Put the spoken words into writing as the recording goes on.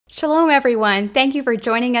Shalom, everyone. Thank you for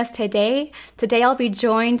joining us today. Today, I'll be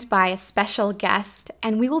joined by a special guest,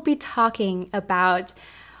 and we will be talking about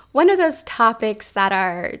one of those topics that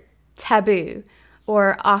are taboo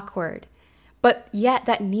or awkward, but yet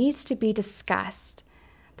that needs to be discussed.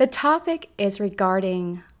 The topic is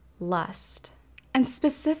regarding lust, and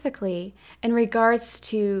specifically in regards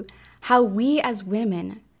to how we as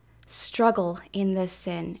women struggle in this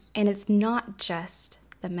sin, and it's not just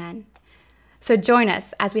the men. So join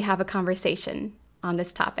us as we have a conversation on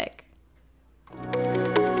this topic.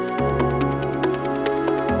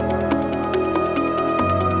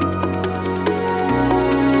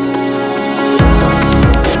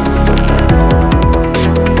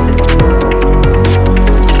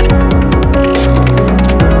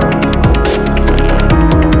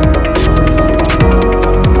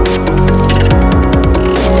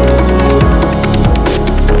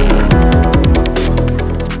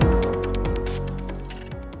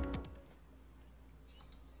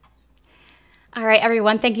 All right,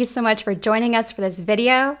 everyone, thank you so much for joining us for this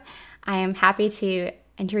video. I am happy to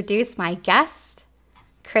introduce my guest,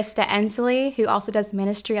 Krista Ensley, who also does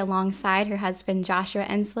ministry alongside her husband, Joshua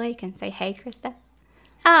Ensley. You can say, hey, Krista.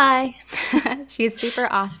 Hi. She's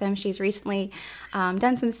super awesome. She's recently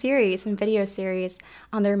done some video series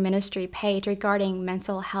on their ministry page regarding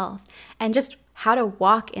mental health and just how to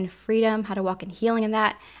walk in freedom, how to walk in healing in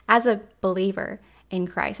that as a believer in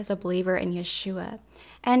Christ, as a believer in Yeshua.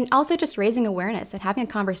 And also just raising awareness and having a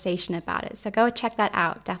conversation about it. So go check that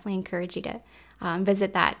out. Definitely encourage you to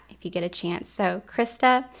visit that if you get a chance. So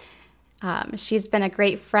Krista, she's been a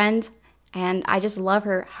great friend, and I just love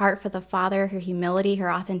her heart for the Father, her humility,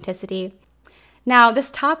 her authenticity. Now,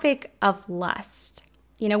 this topic of lust,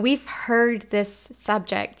 we've heard this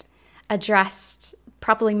subject addressed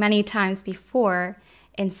probably many times before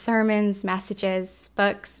in sermons, messages,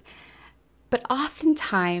 books, but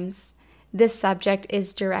oftentimes this subject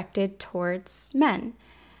is directed towards men.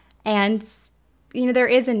 And, there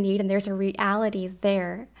is a need and there's a reality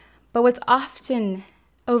there. But what's often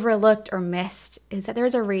overlooked or missed is that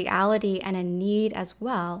there's a reality and a need as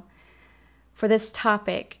well for this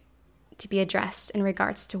topic to be addressed in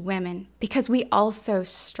regards to women, because we also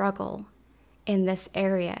struggle in this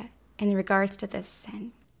area in regards to this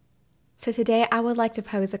sin. So today I would like to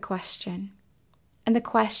pose a question. And the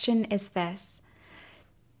question is this: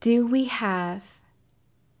 do we have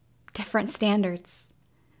different standards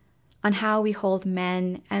on how we hold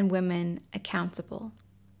men and women accountable?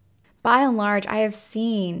 By and large, I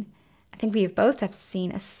think we both have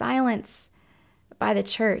seen a silence by the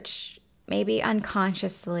church, maybe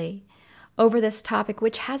unconsciously, over this topic,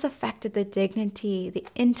 which has affected the dignity, the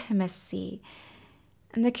intimacy,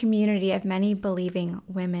 and the community of many believing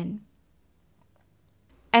women.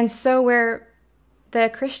 And so where the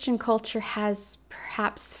Christian culture has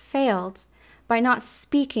perhaps failed by not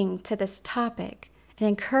speaking to this topic and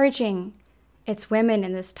encouraging its women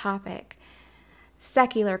in this topic,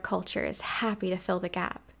 secular culture is happy to fill the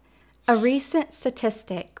gap. A recent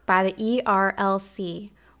statistic by the ERLC,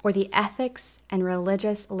 or the Ethics and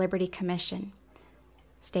Religious Liberty Commission,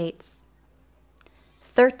 states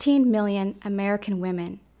 13 million American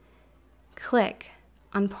women click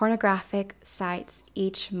on pornographic sites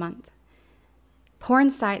each month.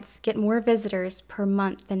 Porn sites get more visitors per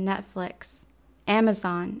month than Netflix,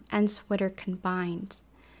 Amazon, and Twitter combined.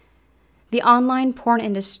 The online porn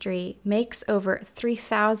industry makes over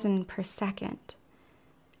 3,000 per second.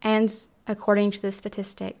 And according to the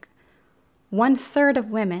statistic, 1/3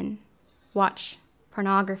 of women watch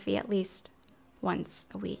pornography at least once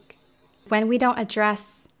a week. When we don't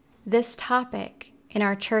address this topic in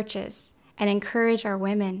our churches and encourage our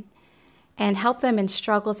women and help them in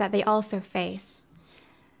struggles that they also face,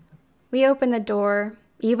 we open the door,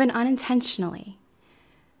 even unintentionally,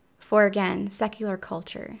 for, again, secular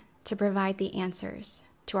culture to provide the answers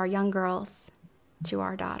to our young girls, to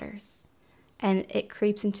our daughters. And it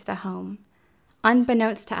creeps into the home,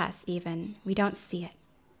 unbeknownst to us even. We don't see it,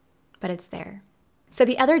 but it's there. So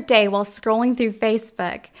the other day, while scrolling through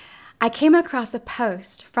Facebook, I came across a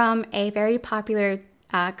post from a very popular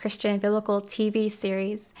Christian biblical TV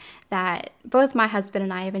series that both my husband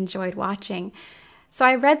and I have enjoyed watching. So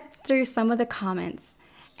I read through some of the comments,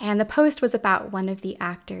 and the post was about one of the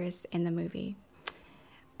actors in the movie.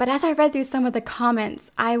 But as I read through some of the comments,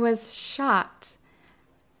 I was shocked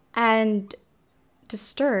and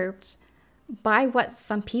disturbed by what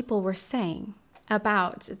some people were saying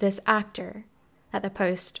about this actor that the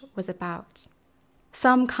post was about.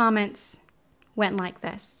 Some comments went like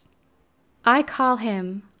this: I call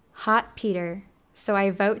him Hot Peter, so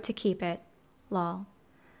I vote to keep it, lol.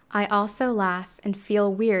 I also laugh and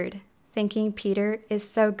feel weird thinking Peter is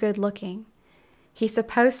so good looking. He's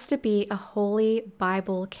supposed to be a holy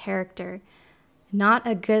Bible character, not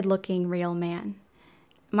a good looking real man.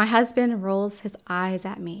 My husband rolls his eyes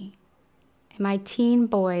at me, and my teen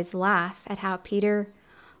boys laugh at how Peter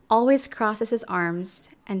always crosses his arms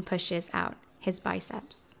and pushes out his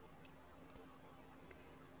biceps.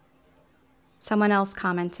 Someone else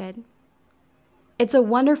commented, "It's a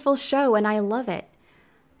wonderful show and I love it.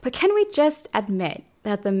 But can we just admit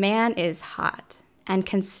that the man is hot and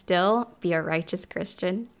can still be a righteous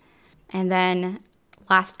Christian?" And then,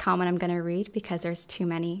 last comment I'm going to read because there's too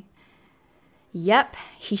many. "Yep,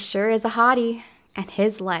 he sure is a hottie. And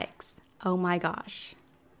his legs, oh my gosh."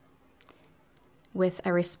 With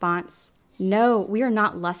a response, "No, we are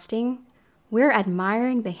not lusting. We're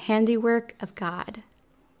admiring the handiwork of God."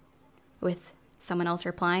 With someone else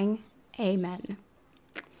replying, "Amen."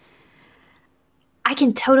 I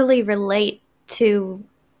can totally relate to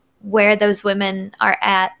where those women are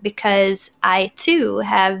at because I too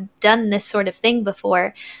have done this sort of thing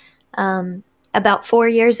before. About 4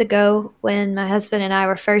 years ago, when my husband and I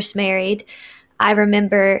were first married, I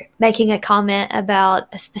remember making a comment about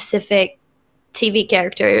a specific TV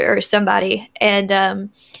character or somebody, and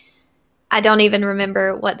I don't even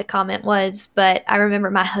remember what the comment was, but I remember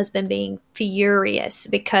my husband being furious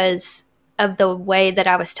because of the way that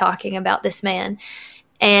I was talking about this man.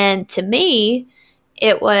 And to me,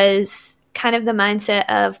 it was kind of the mindset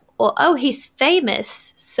of, well, oh, he's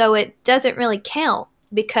famous, so it doesn't really count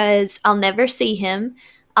because I'll never see him.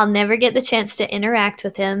 I'll never get the chance to interact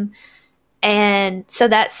with him. And so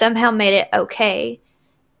that somehow made it okay.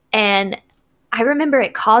 And I remember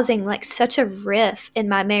it causing like such a rift in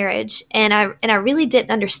my marriage, and I really didn't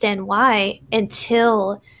understand why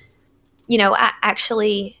until I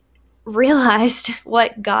actually realized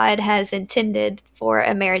what God has intended for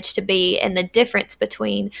a marriage to be and the difference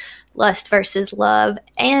between lust versus love,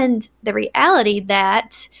 and the reality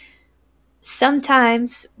that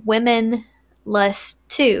sometimes women lust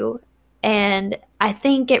too. And I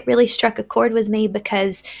think it really struck a chord with me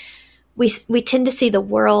because we tend to see the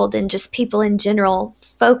world and just people in general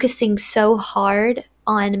focusing so hard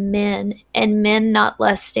on men and men not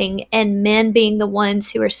lusting and men being the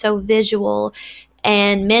ones who are so visual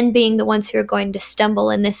and men being the ones who are going to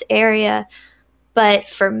stumble in this area. But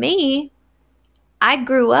for me, I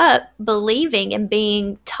grew up believing and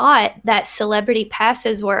being taught that celebrity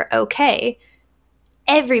passes were okay.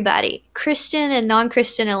 Everybody, Christian and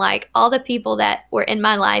non-Christian alike, all the people that were in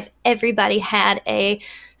my life, everybody had a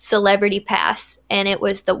celebrity pass, and it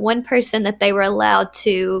was the one person that they were allowed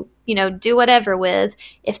to, do whatever with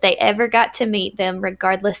if they ever got to meet them,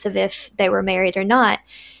 regardless of if they were married or not.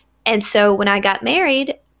 And so when I got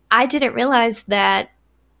married, I didn't realize that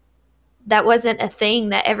that wasn't a thing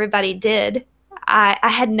that everybody did. I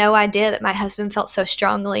had no idea that my husband felt so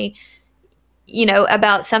strongly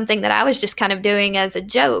about something that I was just kind of doing as a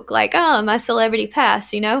joke, like, oh, my celebrity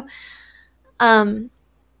pass. And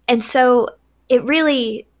so it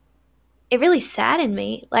really saddened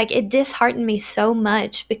me. Like, it disheartened me so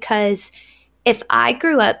much I if I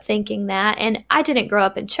grew up thinking that, and I didn't grow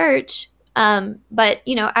up in church, but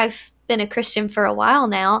I've been a Christian for a while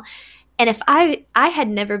now, and if I had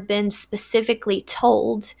never been specifically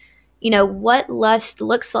told, what lust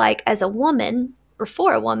looks like as a woman or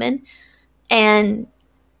for a woman, and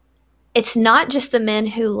it's not just the men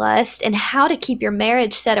who lust and how to keep your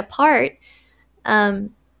marriage set apart,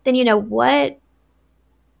 then what?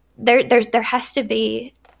 There has to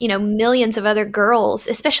be millions of other girls,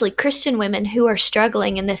 especially Christian women, who are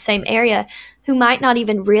struggling in this same area, who might not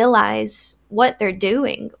even realize what they're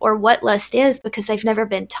doing or what lust is because they've never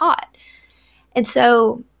been taught. And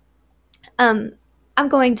so, I'm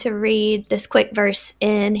going to read this quick verse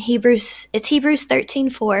in Hebrews. It's Hebrews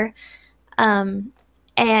 13:4.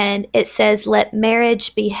 And it says, "Let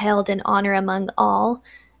marriage be held in honor among all,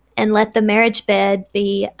 and let the marriage bed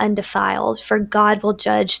be undefiled, for God will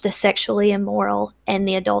judge the sexually immoral and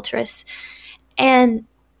the adulterous." And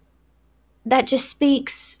that just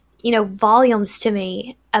speaks, volumes to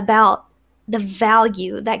me about the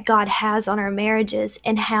value that God has on our marriages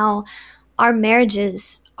and how our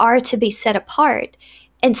marriages are to be set apart.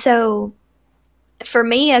 And so for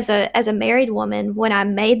me as a married woman, when I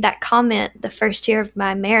made that comment the first year of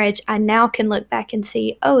my marriage, I now can look back and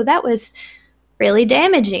see, oh, that was really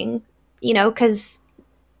damaging, because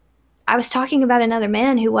I was talking about another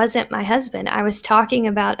man who wasn't my husband. I was talking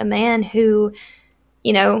about a man who,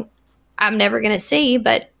 I'm never going to see,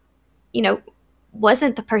 but,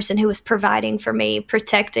 wasn't the person who was providing for me,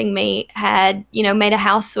 protecting me, had, made a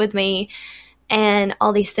house with me and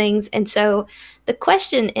all these things. And so the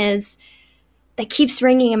question is that keeps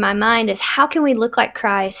ringing in my mind is, how can we look like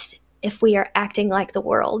Christ if we are acting like the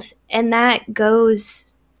world? And that goes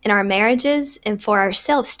in our marriages and for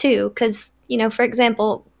ourselves too. Because, for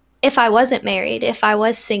example, if I wasn't married, if I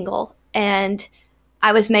was single and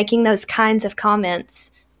I was making those kinds of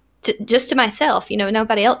comments just to myself,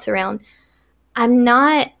 nobody else around, I'm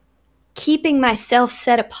not keeping myself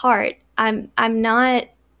set apart. I'm not,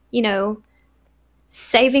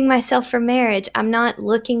 saving myself for marriage. I'm not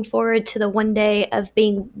looking forward to the one day of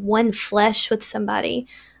being one flesh with somebody.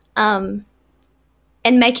 And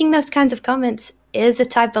making those kinds of comments is a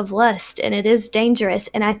type of lust, and it is dangerous.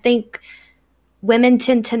 And I think women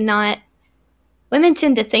tend to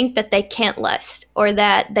think that they can't lust, or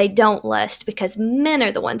that they don't lust because men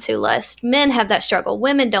are the ones who lust. Men have that struggle.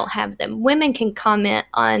 Women don't have them. Women can comment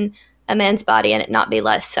on a man's body and it not be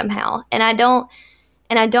lust somehow. And I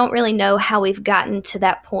don't really know how we've gotten to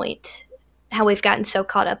that point, how we've gotten so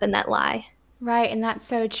caught up in that lie. Right, and that's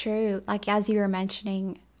so true. Like, as you were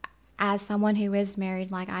mentioning, as someone who is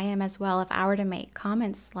married, like I am as well, if I were to make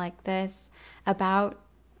comments like this about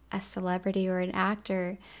a celebrity or an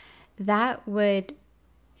actor, that would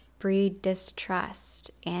breed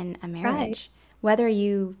distrust in a marriage. Right. Whether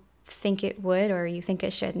you think it would or you think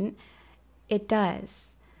it shouldn't, it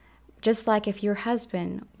does. Just like if your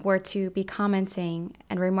husband were to be commenting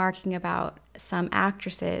and remarking about some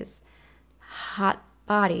actress's hot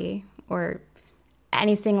body or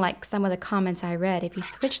anything like some of the comments I read, if you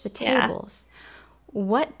switch the tables,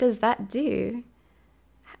 what does that do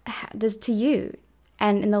to you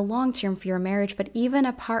and in the long term for your marriage, but even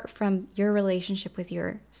apart from your relationship with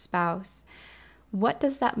your spouse? What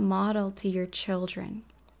does that model to your children?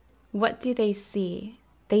 What do they see?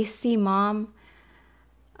 They see mom,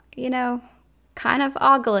 kind of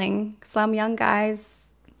ogling some young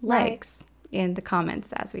guy's legs in the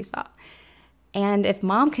comments, as we saw. And if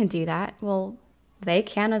mom can do that, well, they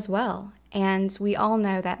can as well. And we all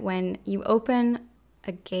know that when you open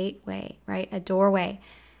a gateway, right, a doorway,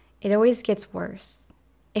 it always gets worse.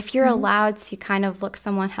 If you're allowed to kind of look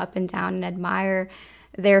someone up and down and admire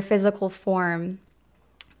their physical form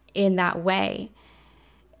in that way,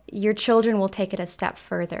 your children will take it a step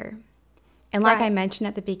further. And like I mentioned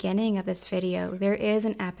at the beginning of this video, there is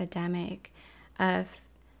an epidemic of,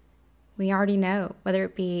 we already know, whether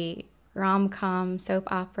it be rom-com,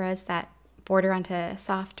 soap operas that border onto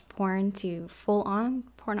soft porn to full-on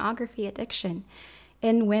pornography addiction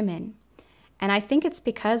in women. And I think it's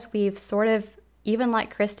because we've sort of, even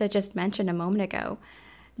like Krista just mentioned a moment ago,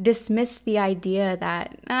 dismissed the idea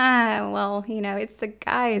that, it's the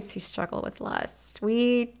guys who struggle with lust.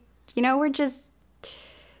 We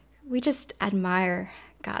just admire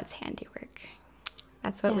God's handiwork.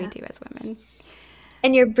 That's what we do as women.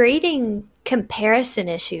 And you're breeding comparison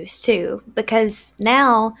issues too, because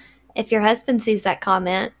now if your husband sees that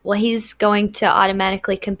comment, well, he's going to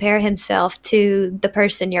automatically compare himself to the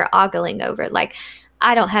person you're ogling over. Like,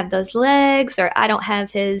 I don't have those legs, or I don't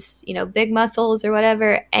have his, big muscles or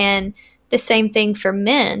whatever. And the same thing for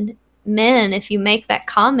men. Men, if you make that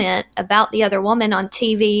comment about the other woman on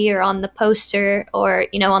TV or on the poster or,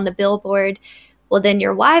 on the billboard, well, then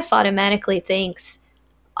your wife automatically thinks,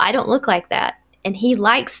 I don't look like that. And he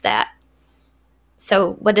likes that.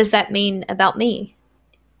 So what does that mean about me?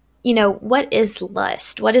 What is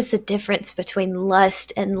lust? What is the difference between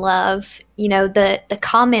lust and love? The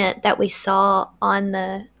comment that we saw on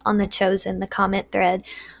the Chosen, the comment thread,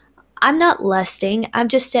 I'm not lusting, I'm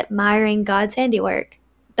just admiring God's handiwork.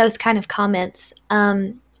 Those kind of comments.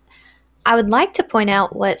 I would like to point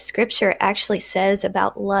out what Scripture actually says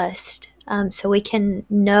about lust, so we can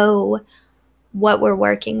know what we're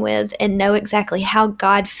working with and know exactly how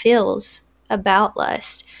God feels about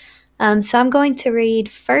lust. So I'm going to read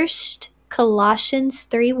first Colossians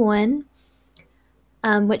 3:1,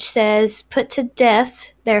 which says, "Put to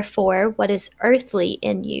death, therefore, what is earthly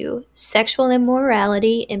in you, sexual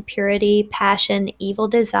immorality, impurity, passion, evil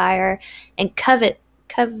desire, and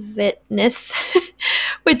covetousness,"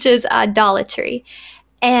 which is idolatry.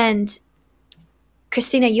 And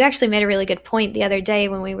Christina, you actually made a really good point the other day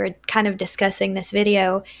when we were kind of discussing this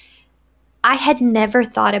video. I had never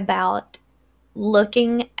thought about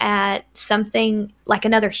looking at something like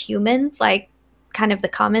another human, like kind of the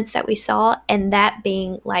comments that we saw, and that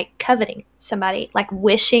being like coveting somebody, like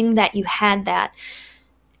wishing that you had that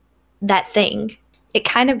thing. It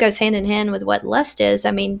kind of goes hand in hand with what lust is.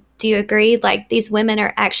 I mean, do you agree? Like, these women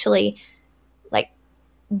are actually, like,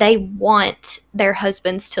 they want their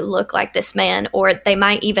husbands to look like this man, or they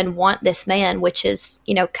might even want this man, which is,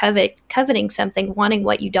 coveting something, wanting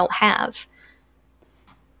what you don't have.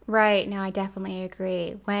 Right. No, I definitely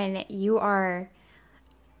agree. When you are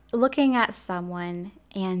looking at someone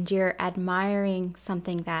and you're admiring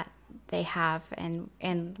something that they have, and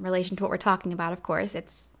in relation to what we're talking about, of course,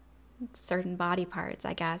 it's certain body parts,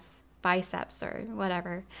 I guess, biceps or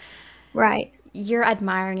whatever. Right. You're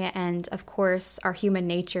admiring it, and of course, our human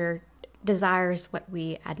nature desires what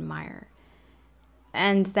we admire.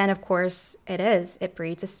 And then, of course, it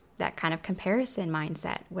breeds that kind of comparison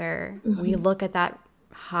mindset where we look at that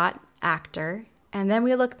hot actor and then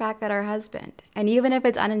we look back at our husband. And even if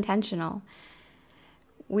it's unintentional,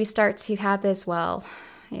 we start to have this, well,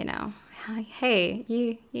 you know, hey,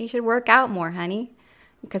 you should work out more, honey,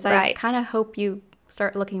 because I Right. kind of hope you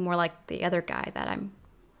start looking more like the other guy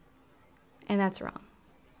and that's wrong.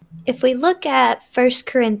 If we look at 1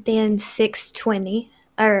 Corinthians 6:20,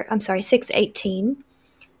 or I'm sorry, 6:18,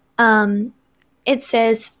 it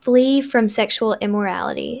says, "Flee from sexual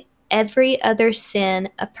immorality. Every other sin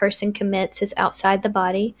a person commits is outside the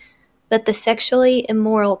body, but the sexually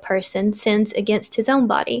immoral person sins against his own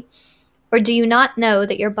body. Or do you not know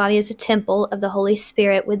that your body is a temple of the Holy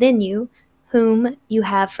Spirit within you, whom you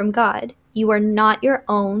have from God? You are not your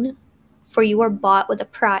own, for you are bought with a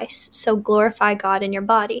price. So glorify God in your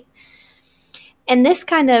body." And this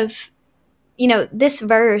kind of, this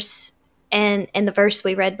verse and the verse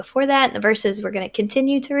we read before that, and the verses we're going to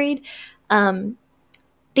continue to read, um,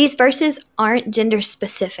 these verses aren't gender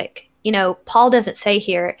specific. Paul doesn't say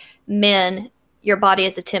here, men, your body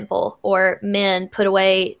is a temple, or men, put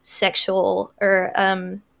away sexual or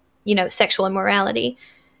sexual immorality.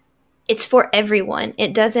 It's for everyone.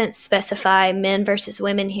 It doesn't specify men versus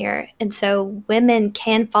women here. And so women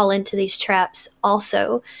can fall into these traps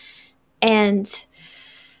also. And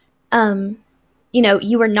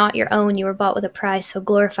you are not your own. You were bought with a price. So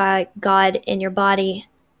glorify God in your body.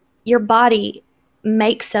 Your body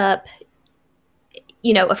makes up,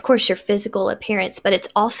 of course, your physical appearance, but it's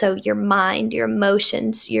also your mind, your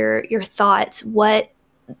emotions, your thoughts,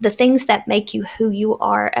 the things that make you who you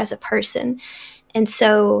are as a person. And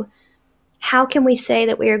so how can we say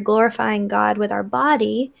that we are glorifying God with our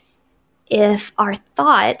body if our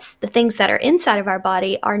thoughts, the things that are inside of our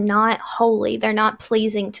body, are not holy? They're not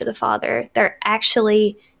pleasing to the Father. They're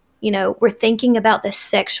actually, we're thinking about the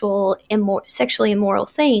sexually immoral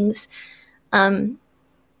things.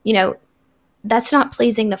 That's not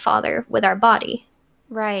pleasing the Father with our body.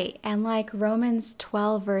 Right. And like Romans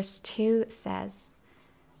 12, verse 2 says,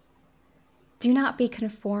 "Do not be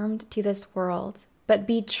conformed to this world, but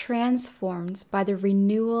be transformed by the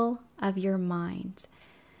renewal of your mind,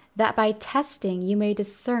 that by testing you may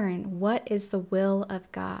discern what is the will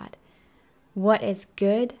of God, what is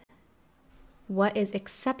good, what is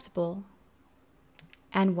acceptable,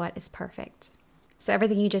 and what is perfect." So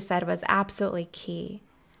everything you just said was absolutely key.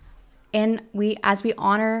 And as we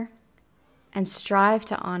honor and strive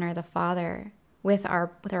to honor the Father with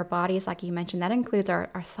our bodies, like you mentioned, that includes our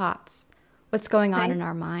thoughts, what's going on Right. in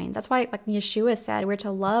our mind. That's why, like Yeshua said, we're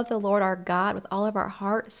to love the Lord our God with all of our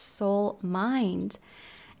heart, soul, mind,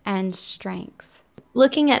 and strength.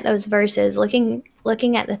 Looking at those verses, looking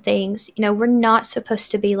at the things, we're not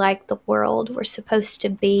supposed to be like the world. We're supposed to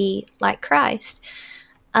be like Christ.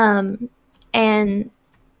 And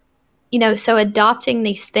so adopting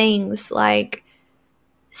these things, like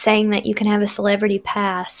saying that you can have a celebrity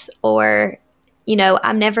pass, or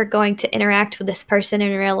I'm never going to interact with this person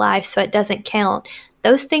in real life, so it doesn't count.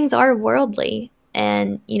 Those things are worldly,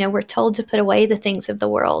 and we're told to put away the things of the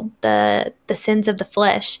world, the sins of the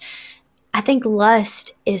flesh. I think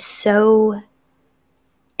lust is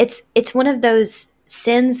it's one of those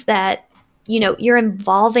sins that you're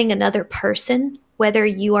involving another person whether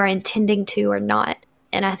you are intending to or not.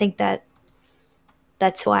 And I think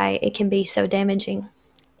that's why it can be so damaging.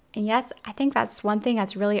 And yes, I think that's one thing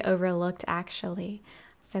that's really overlooked, actually.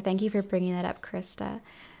 So thank you for bringing that up, Krista.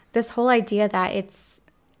 This whole idea that it's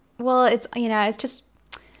just,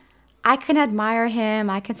 I can admire him,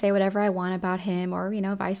 I can say whatever I want about him, or,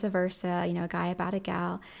 vice versa, a guy about a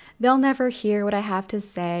gal. They'll never hear what I have to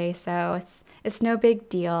say, so it's no big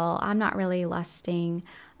deal. I'm not really lusting,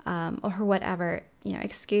 or whatever,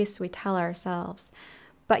 excuse we tell ourselves.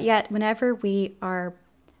 But yet, whenever we are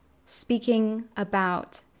speaking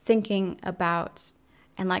about, thinking about,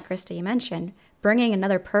 and like Krista, you mentioned, bringing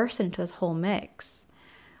another person into this whole mix,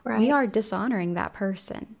 Right. we are dishonoring that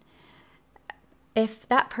person. If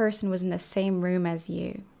that person was in the same room as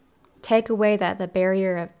you, take away the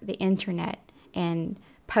barrier of the internet and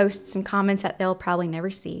posts and comments that they'll probably never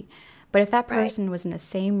see. But if that person was in the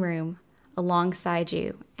same room alongside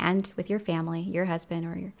you and with your family, your husband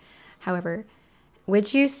or however,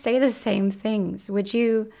 would you say the same things? Would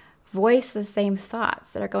you voice the same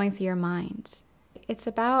thoughts that are going through your mind? It's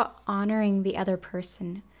about honoring the other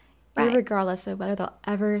person Right. Regardless of whether they'll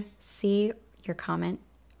ever see your comment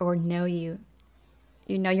or know you,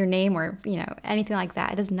 know your name or, anything like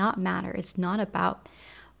that. It does not matter. It's not about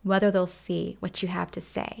whether they'll see what you have to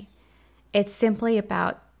say. It's simply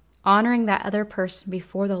about honoring that other person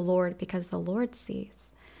before the Lord, because the Lord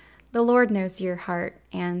sees. The Lord knows your heart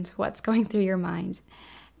and what's going through your mind.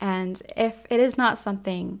 And if it is not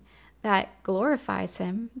something that glorifies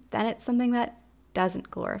him, then it's something that doesn't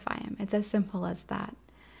glorify him. It's as simple as that.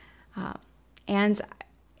 And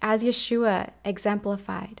as Yeshua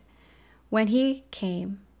exemplified, when he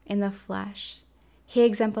came in the flesh, he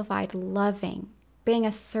exemplified loving, being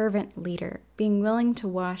a servant leader, being willing to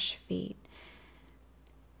wash feet,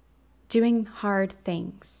 doing hard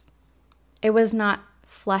things. It was not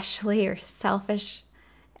fleshly or selfish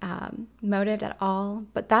motived at all,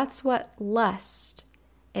 but that's what lust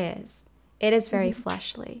is. It is very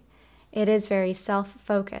fleshly. It is very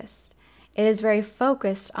self-focused. It is very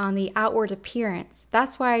focused on the outward appearance.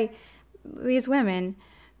 That's why these women,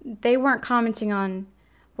 they weren't commenting on,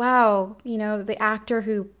 wow, the actor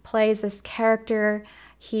who plays this character,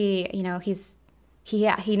 he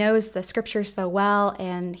knows the scriptures so well,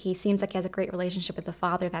 and he seems like he has a great relationship with the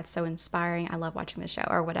Father. That's so inspiring. I love watching the show,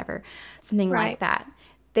 or whatever, something like that.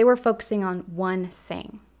 They were focusing on one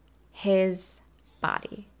thing, his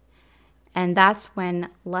body. And that's when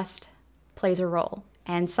lust plays a role.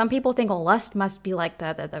 And some people think, well, lust must be like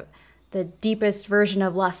the deepest version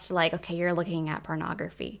of lust, like, okay, you're looking at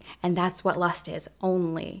pornography, and that's what lust is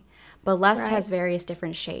only. But lust has various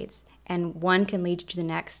different shades, and one can lead you to the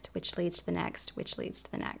next, which leads to the next, which leads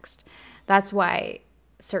to the next. That's why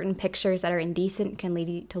certain pictures that are indecent can lead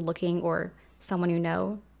you to looking, or someone you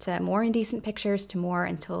know, to more indecent pictures, to more,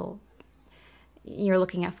 until you're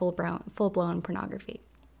looking at full-blown pornography.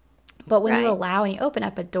 But when you allow and you open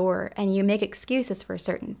up a door and you make excuses for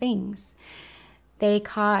certain things, they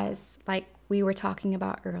cause, like we were talking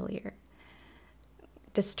about earlier,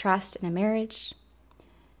 distrust in a marriage.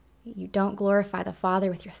 You don't glorify the Father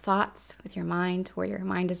with your thoughts, with your mind, where your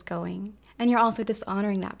mind is going. And you're also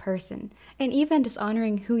dishonoring that person, and even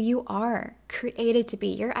dishonoring who you are created to be,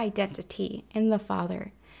 your identity in the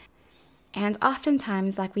Father. And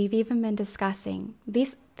oftentimes, like we've even been discussing,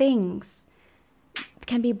 these things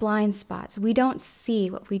can be blind spots. We don't see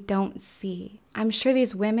what we don't see. I'm sure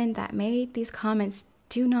these women that made these comments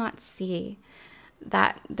do not see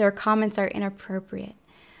that their comments are inappropriate,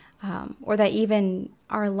 or that even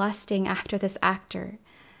are lusting after this actor.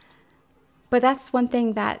 But that's one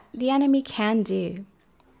thing that the enemy can do,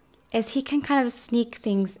 is he can kind of sneak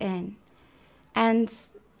things in. And,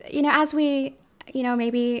 as we,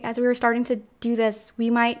 maybe as we were starting to do this, we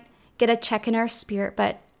might get a check in our spirit,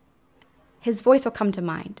 but his voice will come to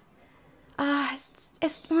mind.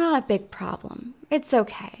 It's not a big problem. It's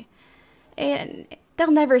okay.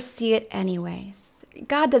 They'll never see it anyways.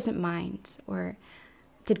 God doesn't mind. Or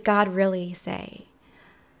did God really say?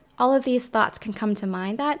 All of these thoughts can come to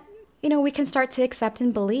mind that, we can start to accept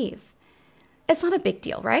and believe. It's not a big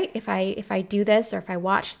deal, right? If I do this, or if I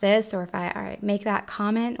watch this, or if I make that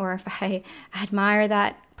comment, or if I admire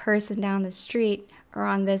that person down the street or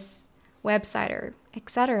on this website, or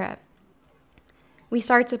etc., we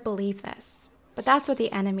start to believe this. But that's what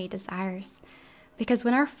the enemy desires. Because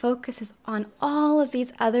when our focus is on all of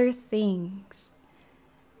these other things,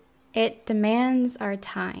 it demands our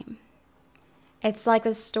time. It's like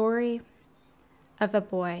the story of a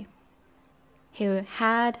boy who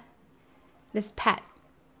had this pet,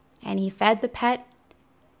 and he fed the pet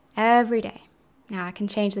every day. Now I can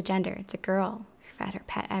change the gender. It's a girl who fed her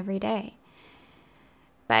pet every day.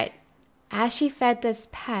 But as she fed this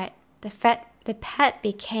pet, the pet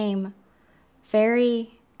became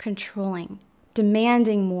very controlling,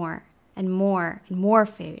 demanding more and more and more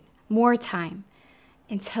food, more time,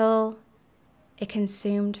 until it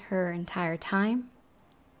consumed her entire time.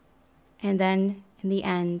 And then, in the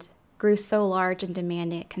end, grew so large and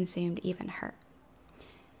demanding it consumed even her.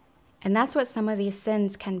 And that's what some of these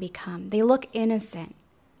sins can become. They look innocent.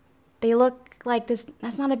 They look like this,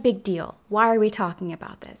 that's not a big deal. Why are we talking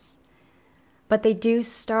about this? But they do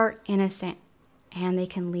start innocent, and they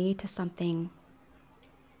can lead to something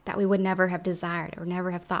that we would never have desired or never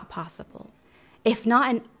have thought possible. If not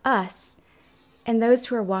in us, in those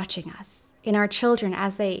who are watching us, in our children,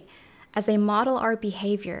 as they model our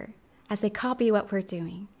behavior, as they copy what we're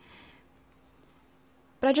doing.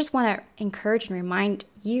 But I just want to encourage and remind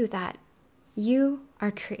you that you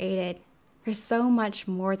are created for so much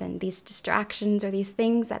more than these distractions or these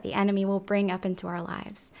things that the enemy will bring up into our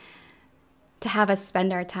lives to have us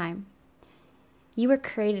spend our time. You were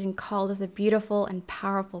created and called with a beautiful and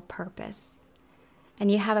powerful purpose.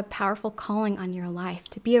 and you have a powerful calling on your life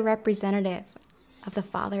to be a representative of the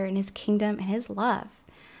Father and his kingdom and his love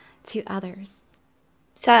to others.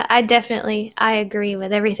 So I agree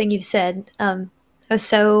with everything you've said. It was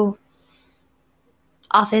so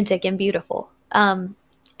authentic and beautiful.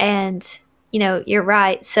 And, you're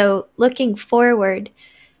right. So looking forward,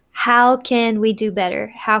 how can we do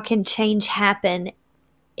better? How can change happen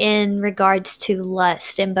in regards to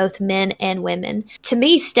lust in both men and women? To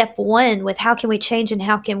me, step one with how can we change and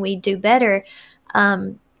how can we do better,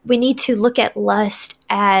 we need to look at lust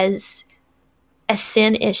as a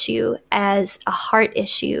sin issue, as a heart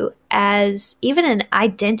issue, as even an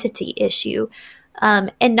identity issue,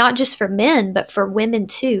 and not just for men, but for women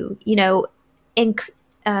too.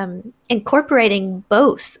 Incorporating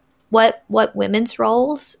both what women's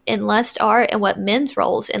roles in lust are and what men's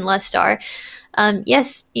roles in lust are.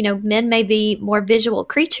 Yes, men may be more visual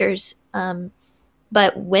creatures,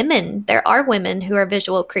 but there are women who are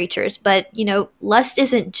visual creatures. But, lust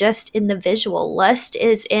isn't just in the visual. Lust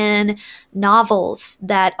is in novels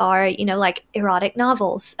that are, like erotic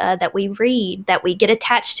novels that we read, that we get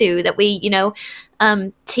attached to, that we,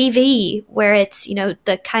 TV, where it's,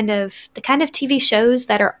 the kind of TV shows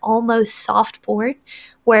that are almost soft porn,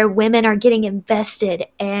 where women are getting invested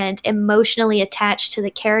and emotionally attached to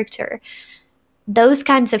the character. Those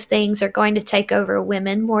kinds of things are going to take over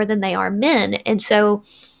women more than they are men. And so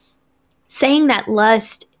saying that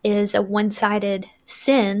lust is a one-sided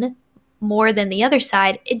sin more than the other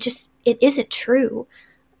side, it isn't true.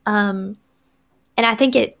 And I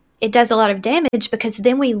think it does a lot of damage, because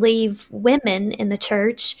then we leave women in the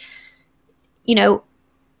church,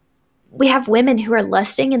 we have women who are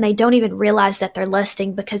lusting and they don't even realize that they're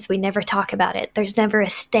lusting because we never talk about it. There's never a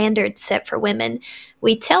standard set for women.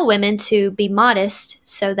 We tell women to be modest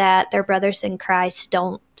so that their brothers in Christ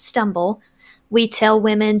don't stumble. We tell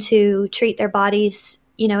women to treat their bodies,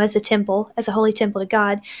 as a temple, as a holy temple to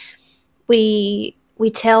God. We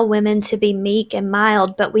tell women to be meek and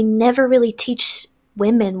mild, but we never really teach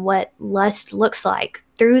women what lust looks like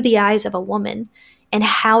through the eyes of a woman and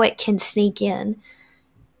how it can sneak in.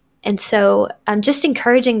 And so I'm just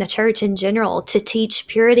encouraging the church in general to teach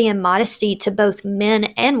purity and modesty to both men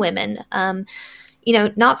and women,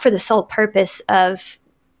 not for the sole purpose of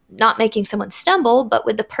not making someone stumble, but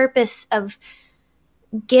with the purpose of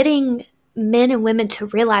getting men and women to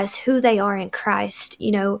realize who they are in Christ,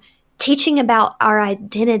 teaching about our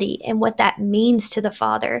identity and what that means to the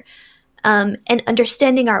Father, and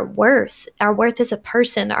understanding our worth as a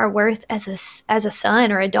person, our worth as a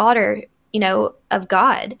son or a daughter, of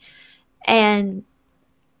God, and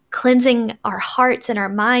cleansing our hearts and our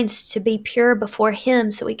minds to be pure before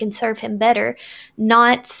him so we can serve him better,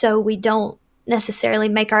 not so we don't necessarily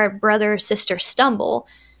make our brother or sister stumble.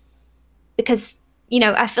 Because,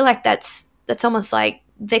 I feel like that's almost like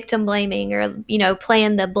victim blaming or,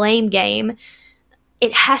 playing the blame game.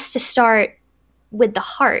 It has to start with the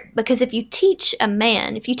heart, because if you teach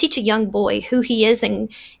a young boy who he is in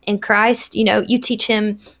Christ, you teach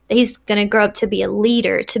him that he's going to grow up to be a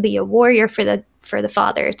leader, to be a warrior for the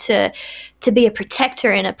Father, to be a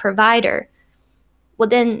protector and a provider. Well,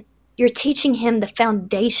 then you're teaching him the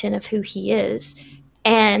foundation of who he is,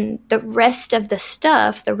 and the rest of the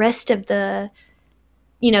stuff, the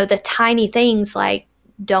tiny things like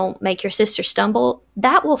don't make your sister stumble,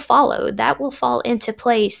 that will follow. That will fall into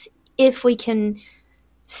place if we can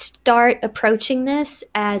start approaching this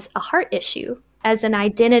as a heart issue, as an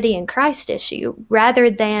identity in Christ issue, rather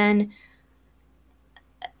than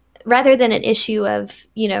an issue of,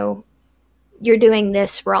 you're doing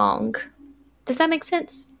this wrong. Does that make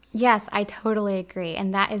sense? Yes, I totally agree.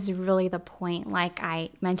 And that is really the point. Like I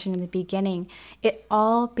mentioned in the beginning, it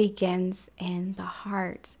all begins in the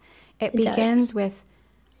heart. It begins with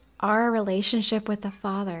our relationship with the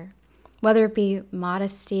Father. Whether it be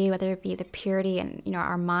modesty, whether it be the purity and,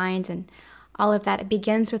 our minds and all of that, it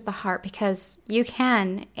begins with the heart, because you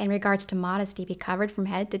can, in regards to modesty, be covered from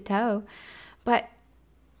head to toe, but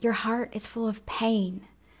your heart is full of pain,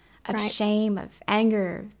 of shame, of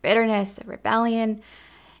anger, of bitterness, of rebellion.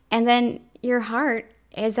 And then your heart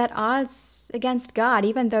is at odds against God,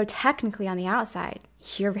 even though technically on the outside,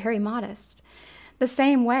 you're very modest. The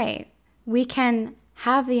same way, we can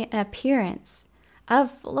have the appearance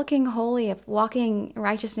of looking holy, of walking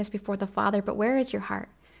righteousness before the Father, but where is your heart?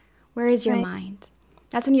 Where is your mind?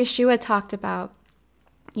 That's when Yeshua talked about,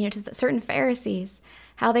 to the certain Pharisees,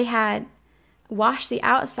 how they had washed the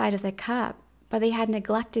outside of the cup, but they had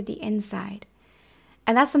neglected the inside.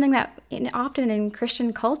 And that's something that often in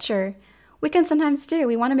Christian culture, we can sometimes do.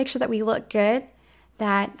 We want to make sure that we look good,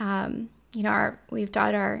 that, we've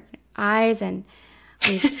dotted our I's and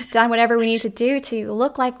We've done whatever we need to do to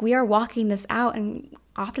look like we are walking this out, and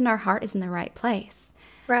often our heart is in the right place.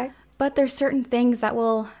 Right. But there's certain things that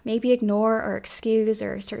we'll maybe ignore or excuse,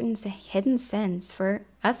 or certain hidden sins for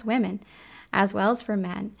us women as well as for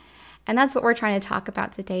men. And that's what we're trying to talk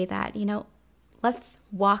about today, that, let's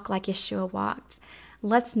walk like Yeshua walked.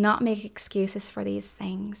 Let's not make excuses for these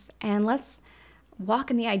things. And let's walk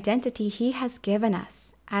in the identity he has given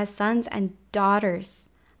us as sons and daughters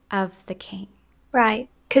of the King. Right.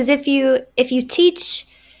 Because if you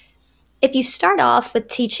start off with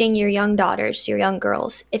teaching your young daughters, your young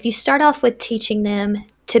girls, if you start off with teaching them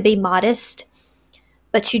to be modest,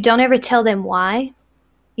 but you don't ever tell them why,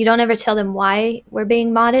 we're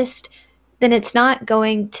being modest, then it's not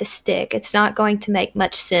going to stick. It's not going to make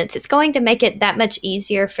much sense. It's going to make it that much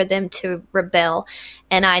easier for them to rebel.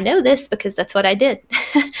 And I know this because that's what I did.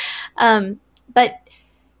 But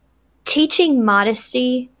teaching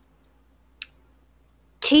modesty,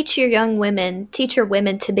 teach your women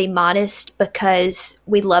to be modest because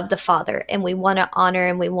we love the Father and we want to honor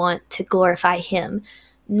and we want to glorify him.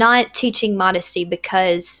 Not teaching modesty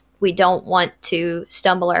because we don't want to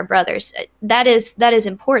stumble our brothers. That is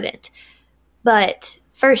important. But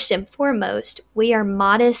first and foremost, we are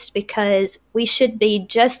modest because we should be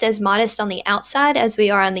just as modest on the outside as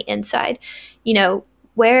we are on the inside.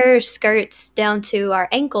 Wear skirts down to our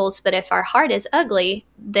ankles, but if our heart is ugly,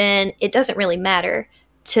 then it doesn't really matter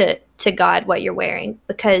to God what you're wearing,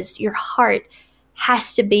 because your heart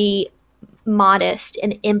has to be modest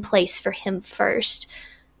and in place for him first.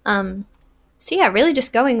 So yeah, really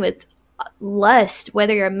just going with lust,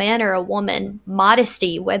 whether you're a man or a woman,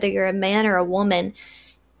 modesty, whether you're a man or a woman,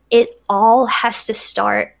 it all has to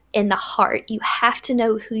start in the heart. You have to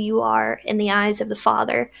know who you are in the eyes of the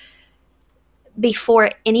Father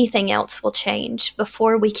before anything else will change,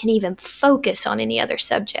 before we can even focus on any other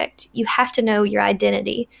subject. You have to know your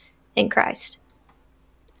identity in Christ.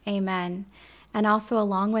 Amen. And also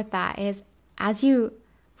along with that is, as you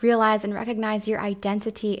realize and recognize your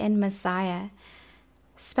identity in Messiah,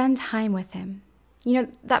 spend time with him.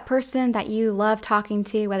 That person that you love talking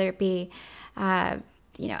to, whether it be, a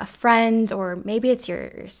friend, or maybe it's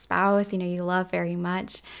your spouse, you love very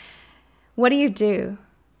much. What do?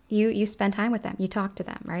 You spend time with them. You talk to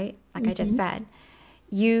them, right? Like I just said.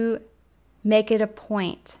 You make it a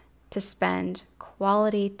point to spend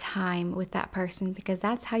quality time with that person, because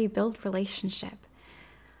that's how you build relationship.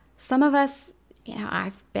 Some of us,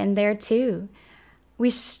 I've been there too. We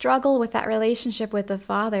struggle with that relationship with the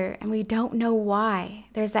Father, and we don't know why.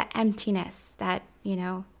 There's that emptiness that,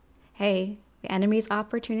 hey, the enemy's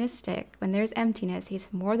opportunistic. When there's emptiness,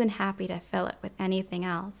 he's more than happy to fill it with anything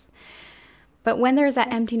else. But when there's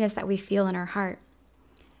that emptiness that we feel in our heart,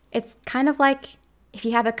 it's kind of like if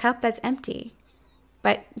you have a cup that's empty,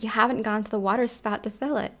 but you haven't gone to the water spout to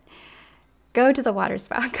fill it. Go to the water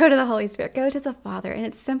spout, go to the Holy Spirit, go to the Father. And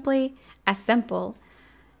it's simply as simple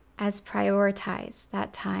as prioritize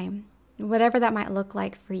that time, whatever that might look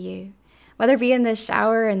like for you. Whether it be in the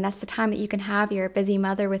shower, and that's the time that you can have, you're a busy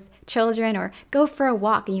mother with children, or go for a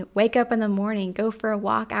walk and you wake up in the morning, go for a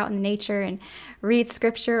walk out in nature and read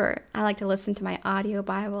scripture, or I like to listen to my audio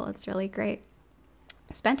Bible. It's really great.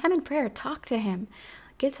 Spend time in prayer, talk to him,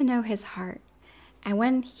 get to know his heart. And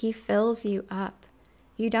when he fills you up,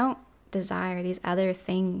 you don't desire these other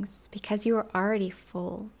things, because you are already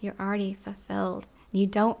full, you're already fulfilled. You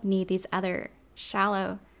don't need these other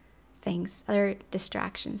shallow things, other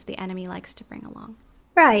distractions the enemy likes to bring along.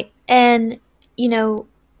 Right. And,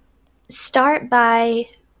 start by,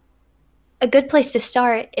 a good place to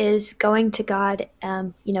start is going to God,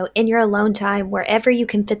 in your alone time, wherever you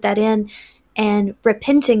can fit that in, and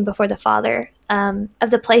repenting before the Father of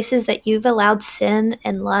the places that you've allowed sin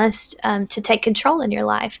and lust to take control in your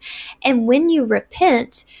life. And when you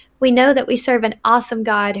repent, we know that we serve an awesome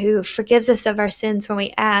God who forgives us of our sins when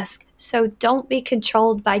we ask. So don't be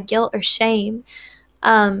controlled by guilt or shame.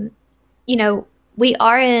 We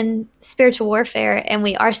are in spiritual warfare, and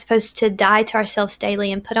we are supposed to die to ourselves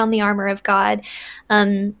daily and put on the armor of God.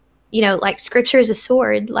 Like scripture is a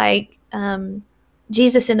sword, like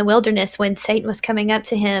Jesus in the wilderness, when Satan was coming up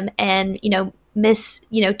to him and,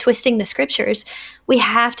 twisting the scriptures. We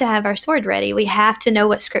have to have our sword ready. We have to know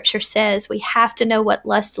what scripture says. We have to know what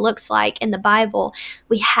lust looks like in the Bible.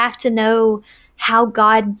 We have to know how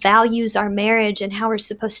God values our marriage and how we're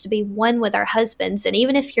supposed to be one with our husbands. And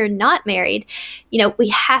even if you're not married, we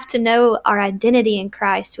have to know our identity in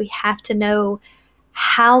Christ. We have to know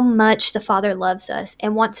how much the Father loves us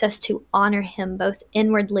and wants us to honor him both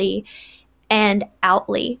inwardly and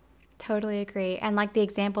outly. Totally agree. And like the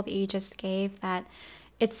example that you just gave, that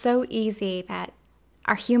it's so easy that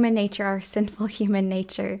our human nature, our sinful human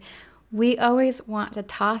nature, we always want to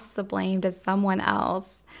toss the blame to someone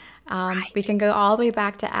else. We Right. can go all the way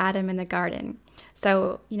back to Adam in the garden.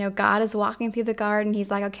 So, God is walking through the garden.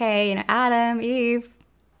 He's like, okay, Adam, Eve,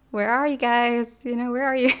 where are you guys? Where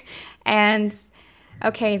are you? And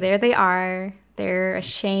okay, there they are. They're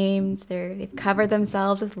ashamed. They've covered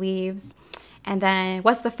themselves with leaves. And then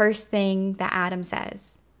what's the first thing that Adam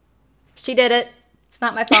says? She did it. It's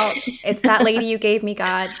not my fault. It's that lady you gave me,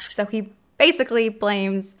 God. So he basically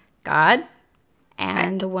blames God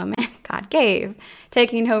and Right. the woman God gave,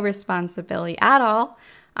 taking no responsibility at all.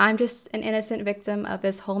 I'm just an innocent victim of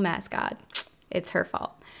this whole mess, God. It's her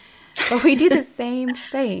fault. But we do the same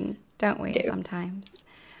thing, don't we, Do. sometimes?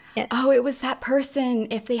 Oh, Yes. it was that person.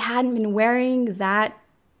 If they hadn't been wearing that,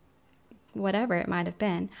 whatever it might have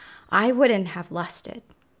been, I wouldn't have lusted.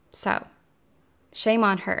 So, shame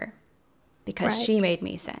on her because she Right. made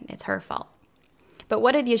me sin. It's her fault. But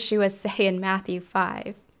what did Yeshua say in Matthew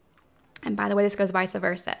 5? And by the way, this goes vice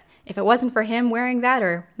versa. If it wasn't for him wearing that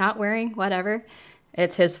or not wearing, whatever,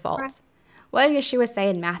 it's his Right. fault. What did Yeshua say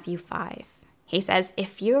in Matthew 5? He says,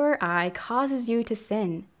 if your eye causes you to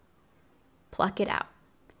sin, pluck it out.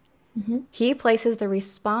 Mm-hmm. He places the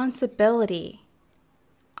responsibility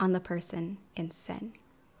on the person in sin.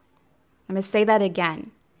 I'm going to say that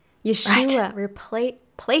again. Right. Yeshua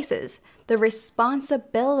places the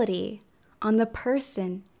responsibility on the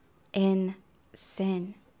person in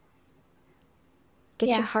sin. Get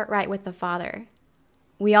your Yeah. heart right with the Father.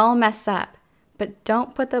 We all mess up, but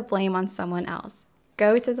don't put the blame on someone else.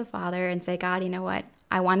 Go to the Father and say, God, you know what?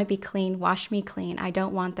 I want to be clean. Wash me clean. I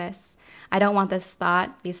don't want this. I don't want this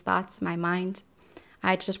thought, these thoughts, my mind.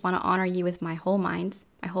 I just want to honor you with my whole mind,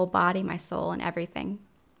 my whole body, my soul, and everything.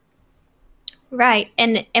 Right.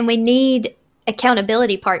 And we need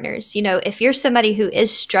accountability partners. If you're somebody who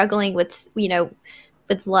is struggling with,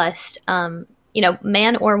 with lust,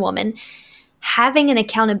 man or woman, having an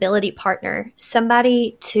accountability partner,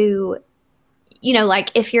 somebody to,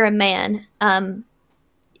 like if you're a man,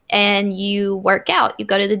 and you work out, you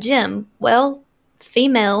go to the gym. Well,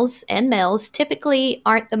 females and males typically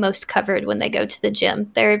aren't the most covered when they go to the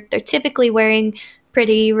gym. They're typically wearing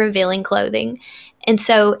pretty revealing clothing. And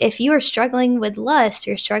so if you are struggling with lust,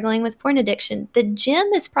 you're struggling with porn addiction, the gym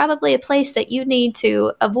is probably a place that you need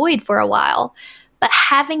to avoid for a while. But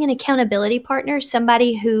having an accountability partner,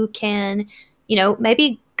 somebody who can,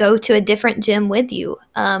 maybe go to a different gym with you,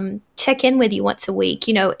 check in with you once a week,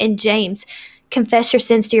 in James, confess your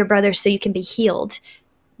sins to your brothers so you can be healed.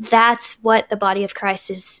 That's what the body of Christ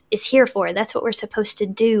is here for. That's what we're supposed to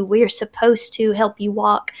do. We are supposed to help you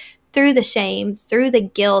walk through the shame, through the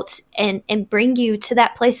guilt, and bring you to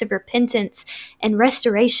that place of repentance and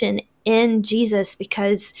restoration in Jesus,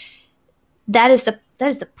 because that is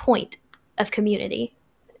the point of community.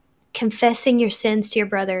 Confessing your sins to your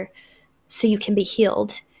brother so you can be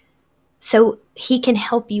healed. So he can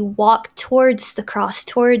help you walk towards the cross,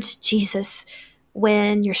 towards Jesus,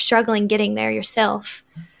 when you're struggling getting there yourself.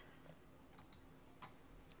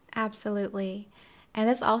 Absolutely. And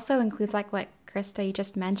this also includes, like what Krista, you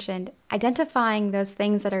just mentioned, identifying those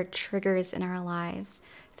things that are triggers in our lives,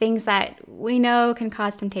 things that we know can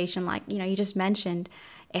cause temptation. Like, you just mentioned,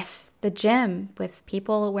 if the gym with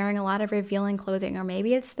people wearing a lot of revealing clothing, or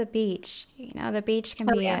maybe it's the beach, the beach can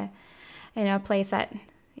Oh, be yeah. a place that,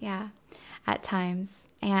 yeah, at times.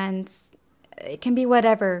 And it can be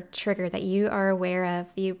whatever trigger that you are aware of.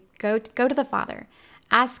 You go to the Father,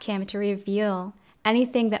 ask him to reveal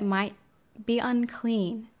anything that might be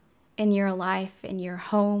unclean in your life, in your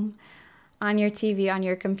home, on your TV, on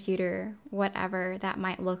your computer, whatever that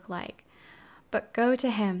might look like. But go to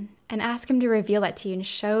him and ask him to reveal that to you and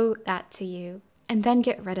show that to you, and then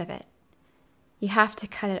get rid of it. You have to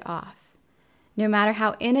cut it off. No matter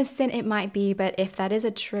how innocent it might be, but if that is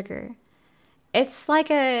a trigger, it's like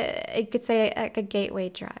you could say like a gateway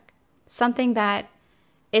drug. Something that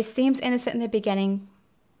it seems innocent in the beginning,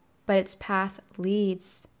 but its path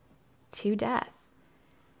leads to death.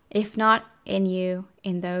 If not in you,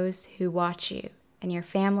 in those who watch you, in your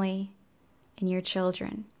family, in your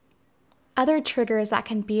children. Other triggers that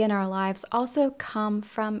can be in our lives also come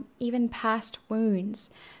from even past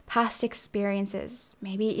wounds, past experiences,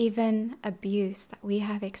 maybe even abuse that we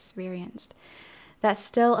have experienced that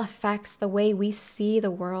still affects the way we see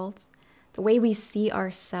the world, the way we see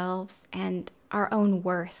ourselves and our own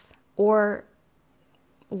worth or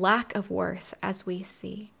lack of worth as we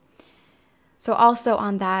see. So also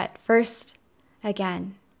on that, first,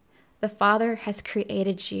 again, the Father has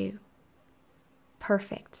created you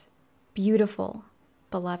perfect, beautiful,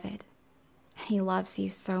 beloved. And he loves you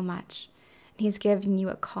so much. And he's given you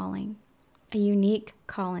a calling. a unique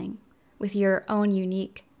calling with your own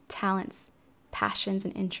unique talents, passions,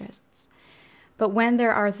 and interests. But when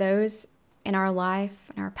there are those in our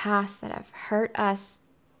life, in our past, that have hurt us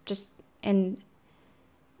just in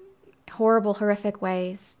horrible, horrific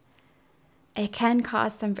ways, it can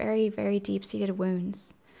cause some very, very deep-seated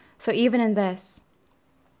wounds. So even in this,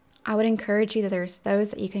 I would encourage you that there's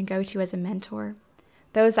those that you can go to as a mentor,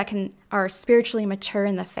 those that are spiritually mature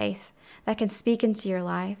in the faith, that can speak into your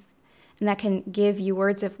life, and that can give you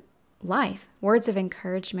words of life, words of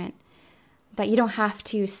encouragement, that you don't have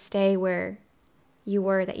to stay where you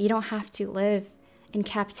were, that you don't have to live in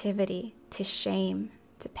captivity to shame,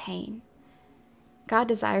 to pain. God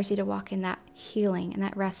desires you to walk in that healing and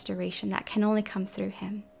that restoration that can only come through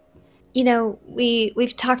him. You know,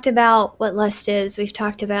 we've talked about what lust is. We've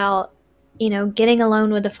talked about, getting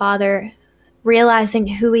alone with the Father, realizing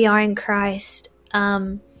who we are in Christ.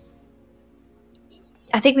 I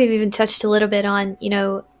think we've even touched a little bit on,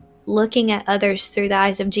 looking at others through the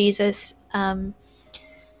eyes of Jesus. When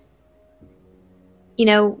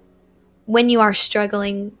you are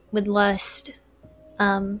struggling with lust,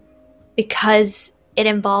 because it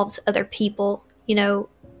involves other people,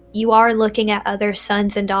 you are looking at other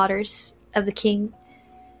sons and daughters of the King.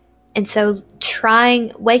 And so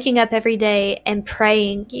waking up every day and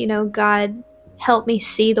praying, God, help me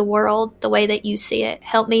see the world the way that you see it.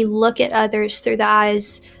 Help me look at others through the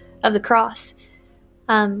eyes of the cross.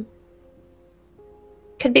 Could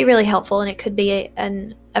be really helpful, and it could be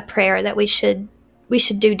a prayer that we should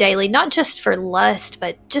do daily, not just for lust,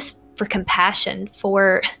 but just for compassion,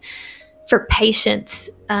 for patience,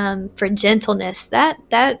 for gentleness. That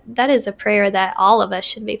is a prayer that all of us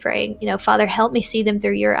should be praying. Father, help me see them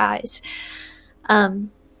through your eyes,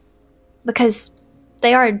 because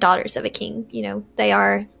they are daughters of a King. They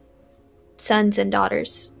are sons and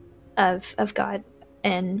daughters of God,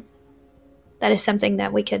 and that is something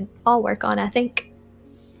that we could all work on, I think.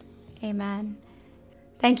 Amen.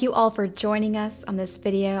 Thank you all for joining us on this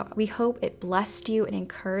video. We hope it blessed you and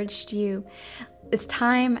encouraged you. It's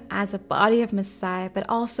time as a body of Messiah, but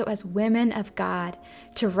also as women of God,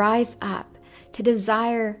 to rise up, to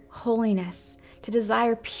desire holiness, to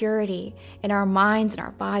desire purity in our minds and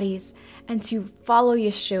our bodies, and to follow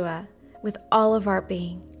Yeshua with all of our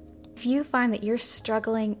being. If you find that you're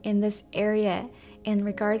struggling in this area in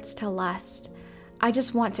regards to lust, I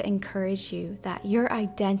just want to encourage you that your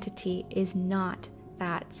identity is not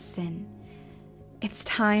that sin. It's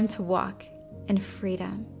time to walk in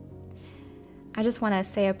freedom. I just want to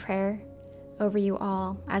say a prayer over you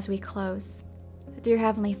all as we close. Dear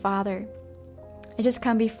Heavenly Father, I just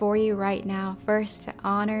come before you right now, first to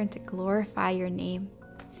honor and to glorify your name.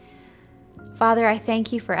 Father, I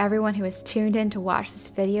thank you for everyone who has tuned in to watch this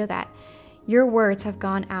video, that your words have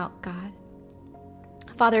gone out, God.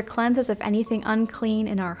 Father, cleanse us of anything unclean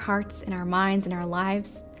in our hearts, in our minds, in our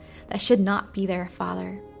lives that should not be there,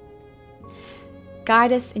 Father.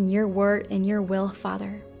 Guide us in your word and your will,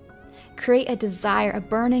 Father. Create a desire, a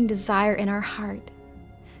burning desire in our heart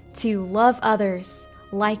to love others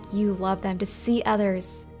like you love them, to see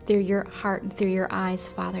others through your heart and through your eyes,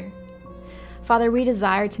 Father. Father, we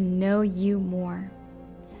desire to know you more.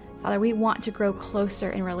 Father, we want to grow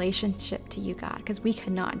closer in relationship to you, God, because we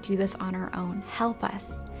cannot do this on our own. Help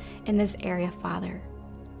us in this area, Father.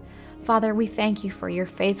 Father, we thank you for your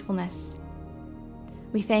faithfulness.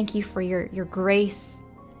 We thank you for your grace.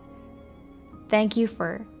 Thank you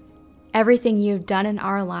for everything you've done in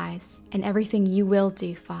our lives and everything you will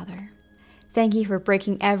do, Father. Thank you for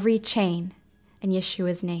breaking every chain in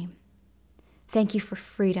Yeshua's name. Thank you for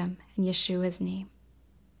freedom in Yeshua's name.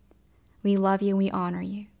 We love you and we honor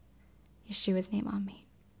you. Yeshua's name, amen.